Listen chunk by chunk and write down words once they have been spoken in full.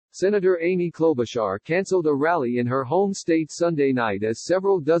Senator Amy Klobuchar cancelled a rally in her home state Sunday night as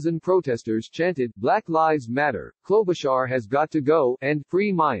several dozen protesters chanted, "Black Lives Matter, Klobuchar has got to go," and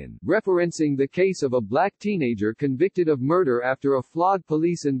 "Free Myon," referencing the case of a black teenager convicted of murder after a flawed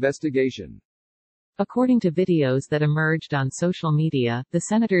police investigation. According to videos that emerged on social media, the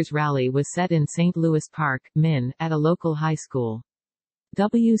senator's rally was set in St. Louis Park, Myon, at a local high school.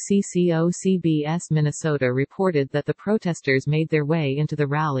 WCCO-CBS Minnesota reported that the protesters made their way into the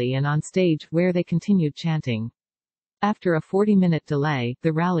rally and on stage, where they continued chanting. After a 40-minute delay,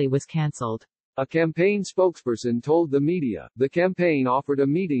 the rally was cancelled. A campaign spokesperson told the media, the campaign offered a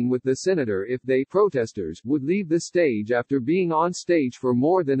meeting with the senator if they, protesters, would leave the stage after being on stage for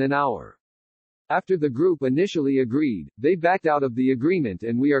more than an hour. After the group initially agreed, they backed out of the agreement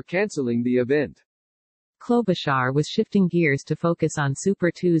and we are cancelling the event. Klobuchar was shifting gears to focus on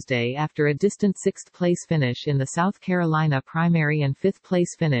Super Tuesday after a distant sixth-place finish in the South Carolina primary and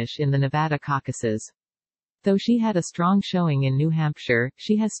fifth-place finish in the Nevada caucuses. Though she had a strong showing in New Hampshire,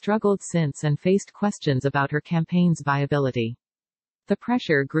 she has struggled since and faced questions about her campaign's viability. The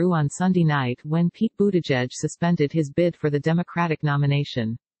pressure grew on Sunday night when Pete Buttigieg suspended his bid for the Democratic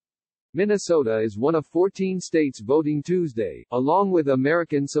nomination. Minnesota is one of 14 states voting Tuesday, along with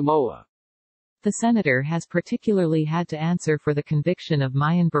American Samoa. The senator has particularly had to answer for the conviction of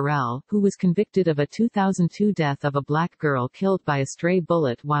Myon, who was convicted of a 2002 death of a black girl killed by a stray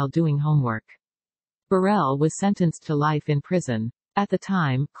bullet while doing homework. Burrell was sentenced to life in prison. At the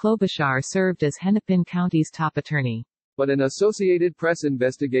time, Klobuchar served as Hennepin County's top attorney. But an Associated Press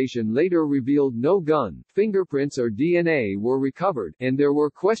investigation later revealed no gun, fingerprints or DNA were recovered, and there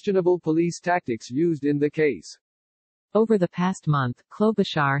were questionable police tactics used in the case. Over the past month,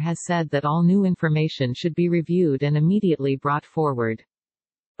 Klobuchar has said that all new information should be reviewed and immediately brought forward.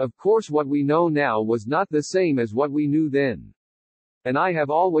 Of course, what we know now was not the same as what we knew then. And I have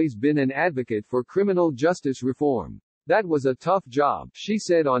always been an advocate for criminal justice reform. That was a tough job, she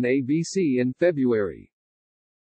said on ABC in February.